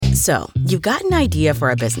So, you've got an idea for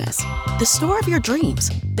a business. The store of your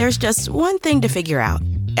dreams. There's just one thing to figure out.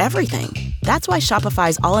 Everything. That's why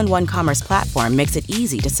Shopify's all-in-one commerce platform makes it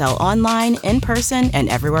easy to sell online, in person, and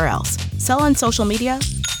everywhere else. Sell on social media,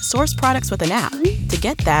 source products with an app to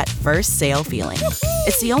get that first sale feeling.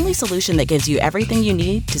 It's the only solution that gives you everything you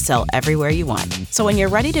need to sell everywhere you want. So when you're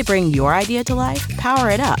ready to bring your idea to life, power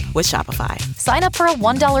it up with Shopify. Sign up for a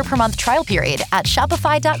 $1 per month trial period at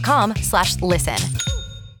shopify.com/listen.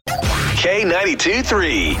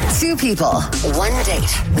 K92-3. Two people, one date,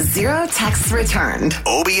 0 texts returned.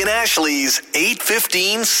 Obie and Ashley's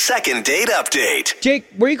 8:15 second date update. Jake,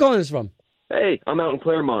 where are you calling us from? Hey, I'm out in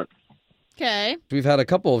Claremont. Okay. We've had a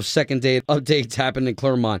couple of second date updates happen in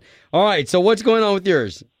Claremont. All right, so what's going on with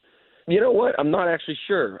yours? You know what? I'm not actually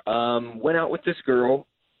sure. Went out with this girl.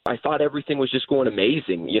 I thought everything was just going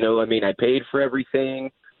amazing. I paid for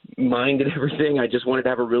everything, minded everything. I just wanted to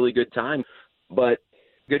have a really good time. But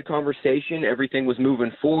good conversation. Everything was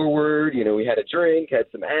moving forward. We had a drink, had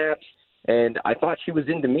some apps, and I thought she was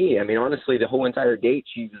into me. Honestly, the whole entire date,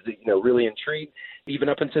 she was, really intrigued. Even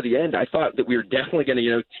up until the end, I thought that we were definitely going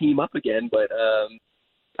to, team up again. But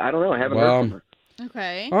I don't know. I haven't heard from her.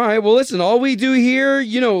 Okay. All right, well, listen, all we do here,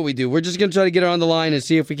 you know what we do. We're just going to try to get her on the line and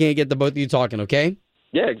see if we can't get the both of you talking, okay?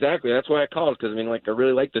 Yeah, exactly. That's why I called, because, I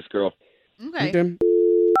really like this girl. Okay.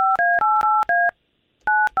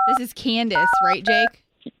 This is Candace, right, Jake?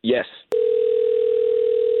 Yes.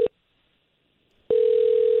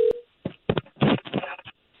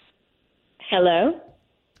 Hello?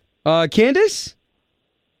 Candace?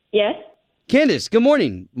 Yes? Candace, good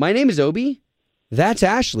morning. My name is Obie. That's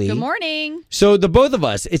Ashley. Good morning. So the both of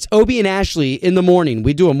us, it's Obie and Ashley in the morning.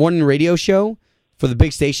 We do a morning radio show for the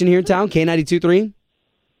big station here in town, K92.3.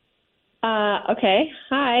 Okay.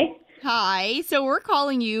 Hi. Hi. So we're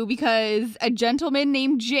calling you because a gentleman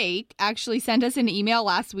named Jake actually sent us an email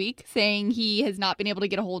last week saying he has not been able to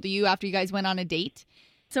get a hold of you after you guys went on a date.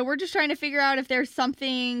 So we're just trying to figure out if there's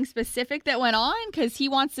something specific that went on because he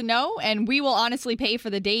wants to know, and we will honestly pay for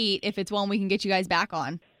the date if it's one we can get you guys back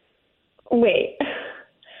on. Wait.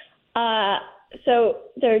 So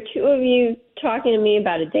there are two of you talking to me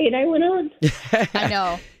about a date I went on? I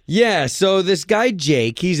know. Yeah, so this guy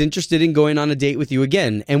Jake, he's interested in going on a date with you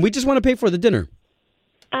again, and we just want to pay for the dinner.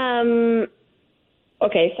 Okay,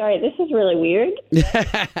 sorry, this is really weird. Is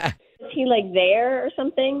he, there or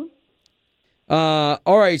something? All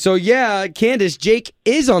right, so yeah, Candace, Jake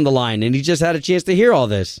is on the line, and he just had a chance to hear all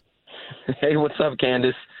this. Hey, what's up,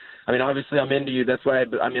 Candace? Obviously I'm into you. That's why,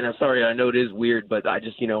 I'm sorry, I know it is weird, but I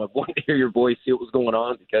just, I wanted to hear your voice, see what was going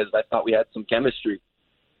on, because I thought we had some chemistry.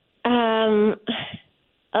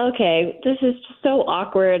 Okay, this is so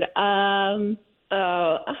awkward. I'm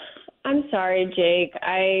sorry, Jake.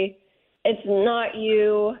 It's not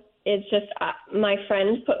you. It's just my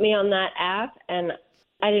friend put me on that app, and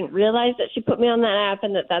I didn't realize that she put me on that app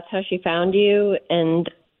and that's how she found you. And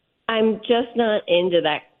I'm just not into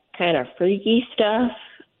that kind of freaky stuff.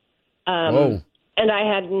 And I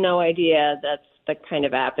had no idea that's the kind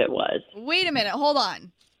of app it was. Wait a minute. Hold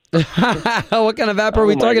on. What kind of app are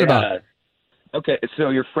we talking about? Okay,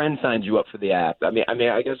 so your friend signed you up for the app. I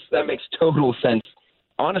guess that makes total sense.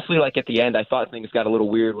 Honestly, at the end, I thought things got a little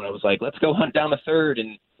weird when I was like, let's go hunt down the third.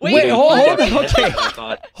 And Wait, hold on. Okay.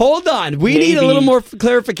 Hold on. We need a little more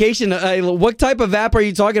clarification. What type of app are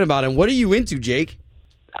you talking about, and what are you into, Jake?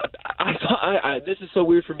 I thought this is so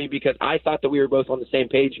weird for me because I thought that we were both on the same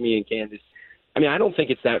page, me and Candace. I don't think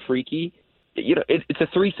it's that freaky. It's a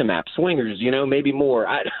threesome app, swingers, maybe more.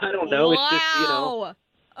 I don't know. Wow. It's just,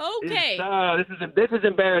 Okay. This is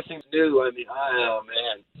embarrassing new. Oh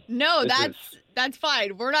man. No, that's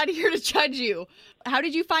fine. We're not here to judge you. How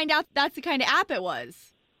did you find out that's the kind of app it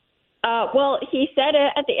was? Well, he said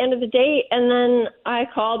it at the end of the date, and then I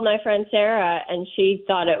called my friend Sarah, and she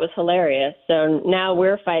thought it was hilarious. So now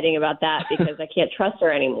we're fighting about that because I can't trust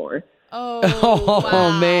her anymore. Oh,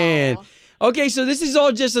 wow. Man. Okay, so this is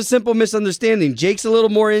all just a simple misunderstanding. Jake's a little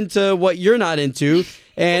more into what you're not into,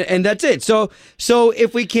 and that's it. So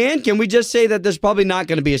if we can we just say that there's probably not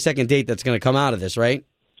going to be a second date that's going to come out of this, right?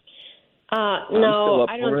 No,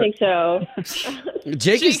 I don't think so.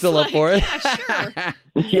 Jake is still up for it. Yeah, sure.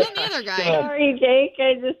 He's on the other guy. Sorry, Jake.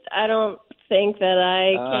 I don't think that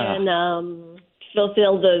I can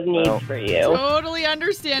fulfill those needs for you. Totally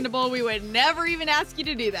understandable. We would never even ask you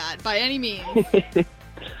to do that by any means.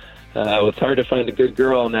 It's hard to find a good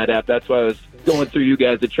girl on that app. That's why I was going through you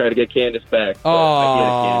guys to try to get Candace back.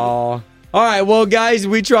 Oh. All right, well, guys,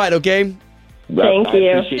 we tried, okay? Thank you.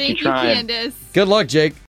 I appreciate you trying. Candace. Good luck, Jake.